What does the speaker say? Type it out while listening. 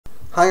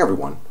Hi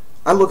everyone.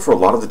 I look for a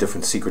lot of the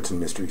different secrets and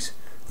mysteries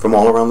from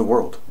all around the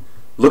world,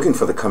 looking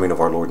for the coming of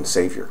our Lord and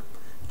Savior,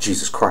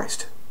 Jesus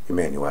Christ,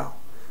 Emmanuel,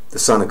 the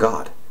Son of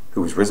God,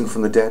 who was risen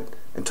from the dead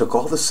and took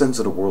all the sins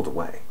of the world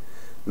away.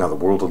 Now the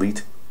world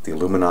elite, the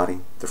Illuminati,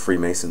 the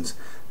Freemasons,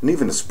 and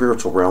even the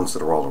spiritual realms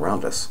that are all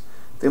around us,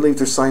 they leave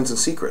their signs and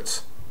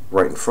secrets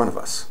right in front of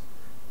us,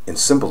 in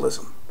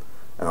symbolism.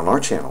 And on our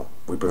channel,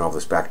 we bring all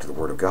this back to the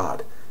Word of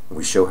God, and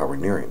we show how we're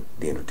nearing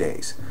the end of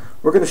days.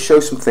 We're going to show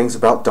some things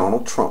about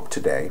Donald Trump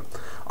today.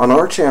 On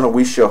our channel,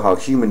 we show how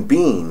human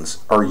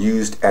beings are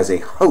used as a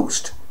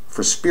host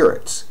for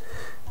spirits,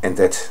 and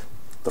that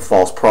the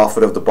false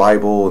prophet of the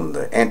Bible and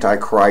the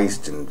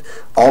Antichrist and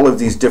all of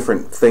these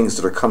different things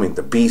that are coming,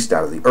 the beast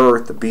out of the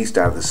earth, the beast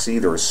out of the sea,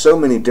 there are so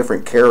many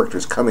different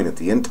characters coming at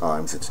the end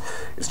times,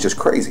 it's just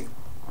crazy.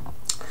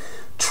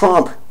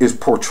 Trump is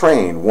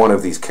portraying one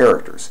of these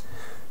characters.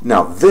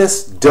 Now,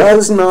 this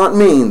does not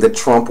mean that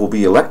Trump will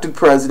be elected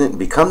president and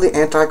become the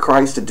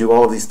Antichrist and do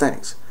all of these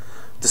things.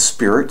 The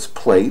spirits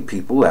play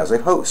people as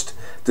a host.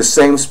 The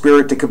same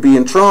spirit that could be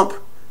in Trump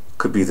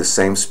could be the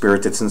same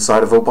spirit that's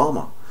inside of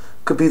Obama.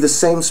 Could be the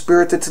same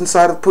spirit that's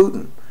inside of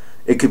Putin.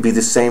 It could be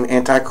the same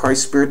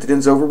Antichrist spirit that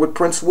ends over with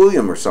Prince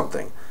William or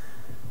something.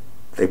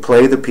 They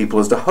play the people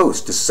as the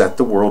host to set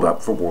the world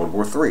up for World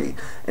War III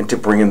and to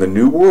bring in the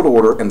New World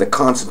Order and the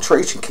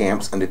concentration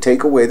camps and to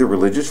take away the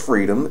religious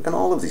freedom and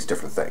all of these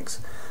different things.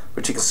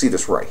 But you can see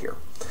this right here.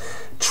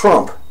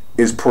 Trump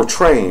is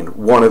portraying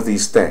one of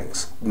these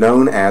things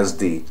known as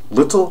the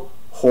little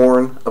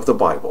horn of the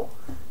Bible.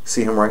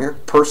 See him right here?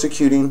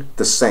 Persecuting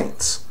the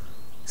saints.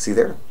 See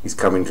there? He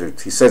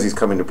says he's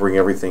coming to bring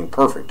everything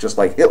perfect, just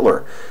like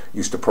Hitler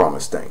used to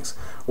promise things.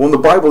 Well, in the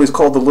Bible, he's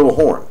called the little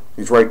horn.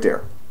 He's right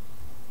there.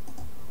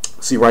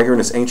 See right here in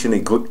this ancient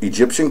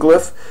Egyptian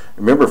glyph?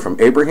 Remember, from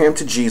Abraham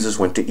to Jesus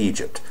went to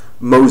Egypt.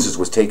 Moses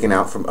was taken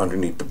out from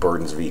underneath the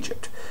burdens of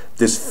Egypt.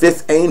 This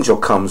fifth angel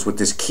comes with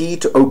this key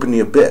to open the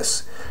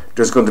abyss.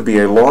 There's going to be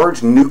a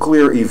large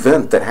nuclear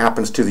event that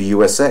happens to the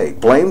USA,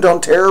 blamed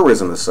on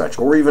terrorism and such,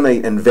 or even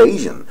an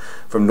invasion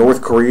from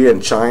North Korea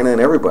and China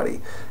and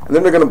everybody. And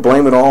then they're going to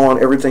blame it all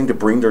on everything to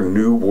bring their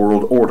new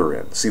world order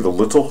in. See the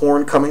little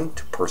horn coming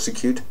to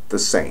persecute the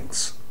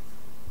saints.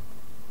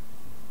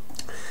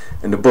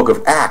 In the book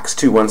of Acts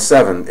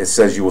 2:17, it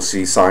says you will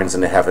see signs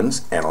in the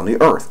heavens and on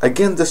the earth.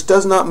 Again, this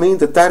does not mean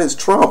that that is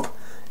Trump.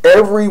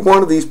 Every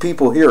one of these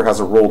people here has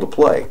a role to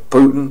play.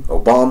 Putin,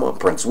 Obama,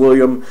 Prince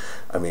William,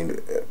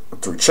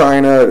 through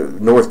China,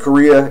 North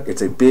Korea,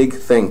 it's a big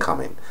thing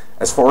coming.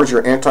 As far as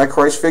your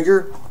Antichrist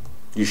figure,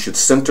 you should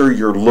center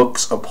your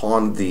looks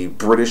upon the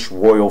British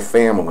royal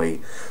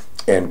family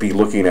and be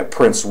looking at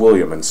Prince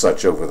William and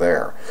such over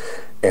there.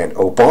 And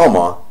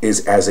Obama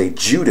is as a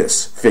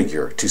Judas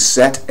figure to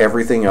set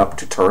everything up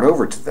to turn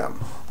over to them.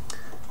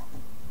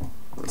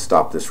 Let's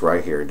stop this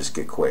right here and just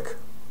get quick.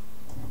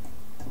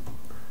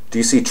 Do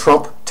you see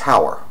Trump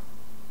Tower?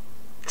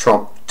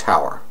 Trump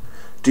Tower.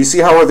 Do you see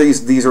how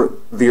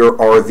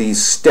there are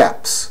these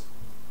steps?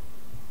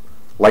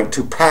 Like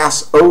to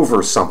pass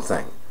over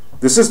something.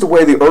 This is the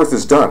way the earth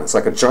is done. It's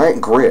like a giant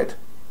grid.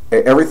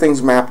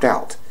 Everything's mapped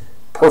out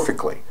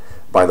perfectly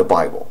by the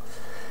Bible.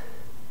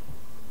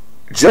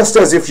 Just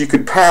as if you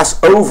could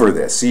pass over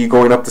this. See you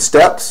going up the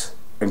steps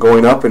and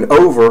going up and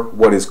over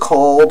what is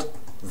called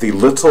the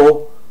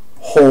little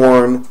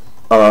horn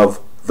of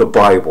the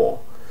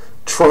Bible.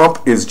 Trump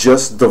is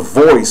just the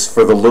voice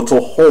for the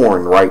little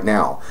horn right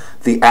now.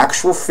 The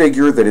actual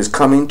figure that is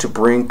coming to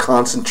bring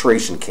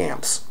concentration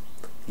camps.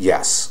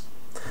 Yes.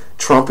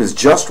 Trump is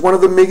just one of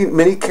the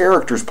many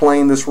characters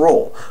playing this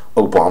role.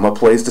 Obama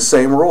plays the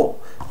same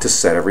role to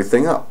set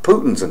everything up.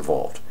 Putin's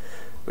involved.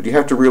 But you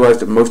have to realize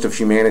that most of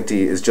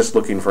humanity is just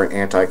looking for an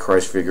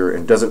Antichrist figure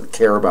and doesn't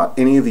care about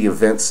any of the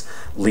events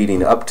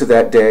leading up to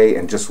that day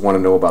and just want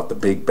to know about the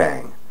Big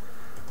Bang.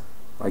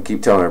 I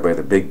keep telling everybody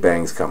the Big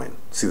Bang's coming.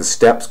 See the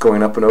steps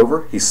going up and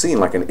over? He's seen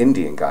like an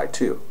Indian guy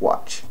too.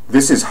 Watch.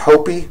 This is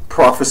Hopi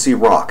Prophecy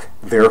Rock.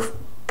 Their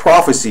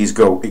prophecies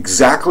go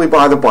exactly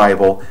by the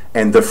Bible,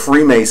 and the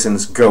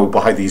Freemasons go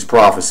by these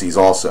prophecies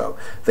also.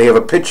 They have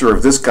a picture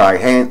of this guy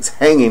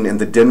hanging in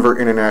the Denver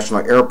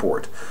International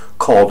Airport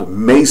called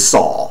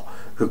Masol,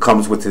 who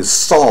comes with his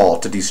saw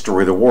to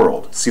destroy the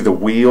world. See the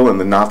wheel and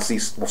the Nazi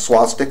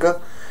swastika?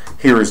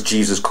 Here is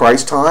Jesus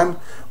Christ time.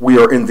 We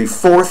are in the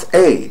fourth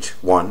age.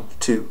 1,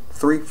 2,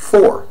 3,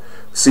 4.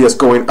 See us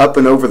going up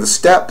and over the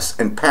steps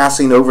and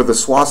passing over the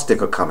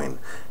swastika coming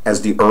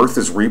as the earth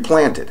is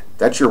replanted.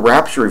 That's your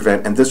rapture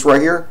event, and this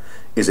right here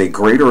is a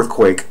great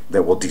earthquake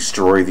that will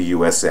destroy the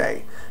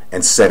USA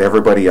and set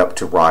everybody up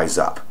to rise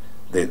up.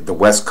 The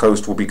west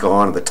coast will be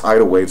gone, and the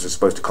tidal waves are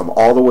supposed to come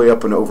all the way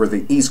up and over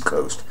the east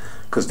coast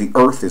because the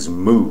earth is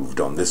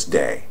moved on this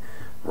day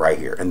right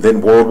here. And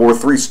then World War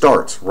III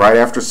starts right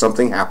after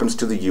something happens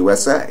to the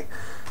USA.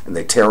 And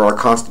they tear our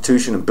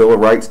Constitution and Bill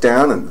of Rights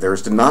down, and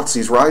there's the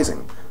Nazis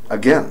rising.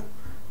 Again,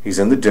 he's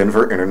in the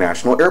Denver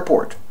International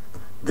Airport.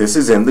 This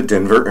is in the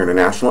Denver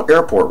International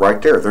Airport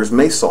right there. There's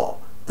Masol.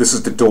 This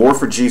is the door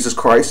for Jesus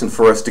Christ and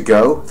for us to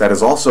go. That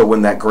is also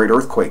when that great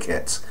earthquake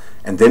hits.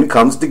 And then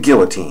comes the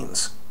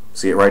guillotines.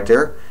 See it right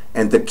there?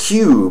 And the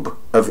cube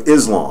of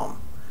Islam.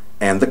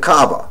 And the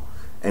Kaaba.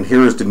 And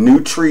here is the new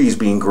trees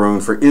being grown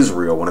for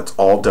Israel when it's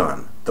all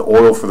done. The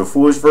oil for the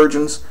foolish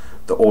virgins,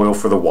 the oil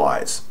for the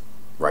wise.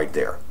 Right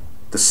there.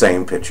 The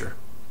same picture.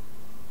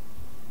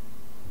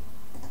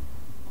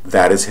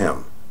 That is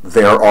him.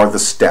 There are the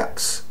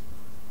steps.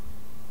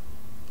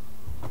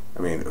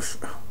 I mean,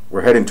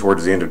 we're heading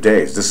towards the end of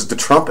days. This is the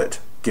trumpet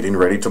getting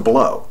ready to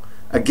blow.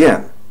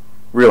 Again,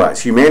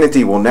 realize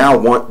humanity will now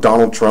want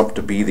Donald Trump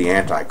to be the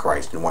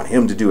Antichrist and want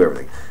him to do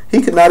everything.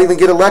 He could not even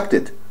get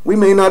elected. We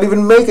may not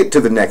even make it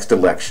to the next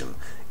election.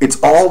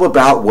 It's all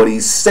about what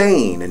he's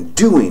saying and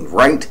doing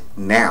right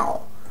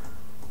now.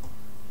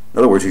 In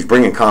other words, he's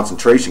bringing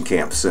concentration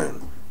camps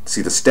soon.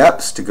 See the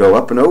steps to go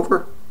up and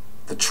over?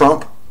 The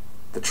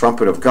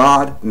trumpet of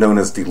God, known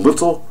as the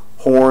little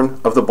horn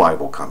of the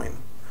Bible coming.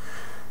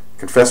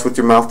 Confess with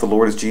your mouth the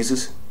Lord is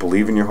Jesus.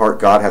 Believe in your heart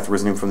God hath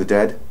risen him from the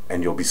dead,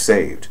 and you'll be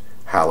saved.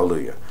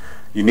 Hallelujah.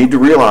 You need to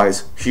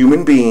realize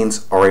human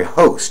beings are a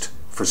host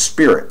for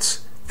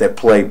spirits that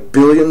play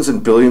billions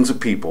and billions of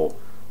people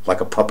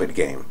like a puppet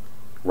game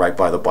right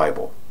by the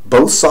Bible.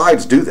 Both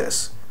sides do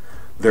this.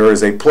 There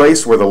is a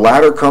place where the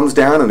ladder comes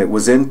down, and it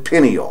was in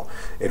Peniel.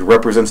 It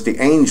represents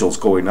the angels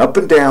going up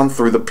and down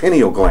through the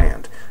pineal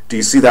gland. Do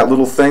you see that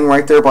little thing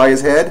right there by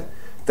his head?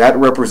 That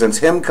represents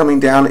him coming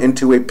down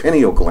into a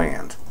pineal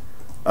gland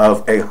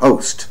of a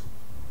host.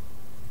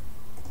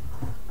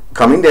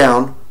 Coming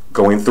down,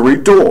 going through a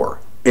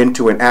door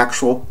into an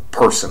actual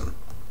person.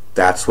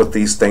 That's what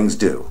these things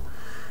do.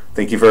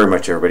 Thank you very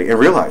much, everybody. And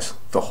realize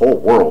the whole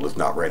world is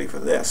not ready for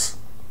this.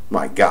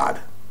 My God.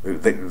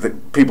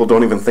 People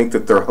don't even think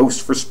that they're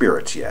hosts for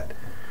spirits yet,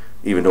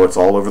 even though it's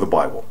all over the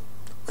Bible.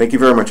 Thank you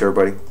very much,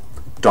 everybody.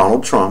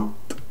 Donald Trump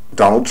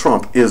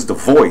is the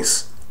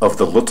voice of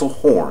the little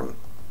horn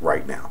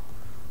right now.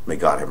 May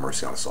God have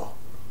mercy on us all.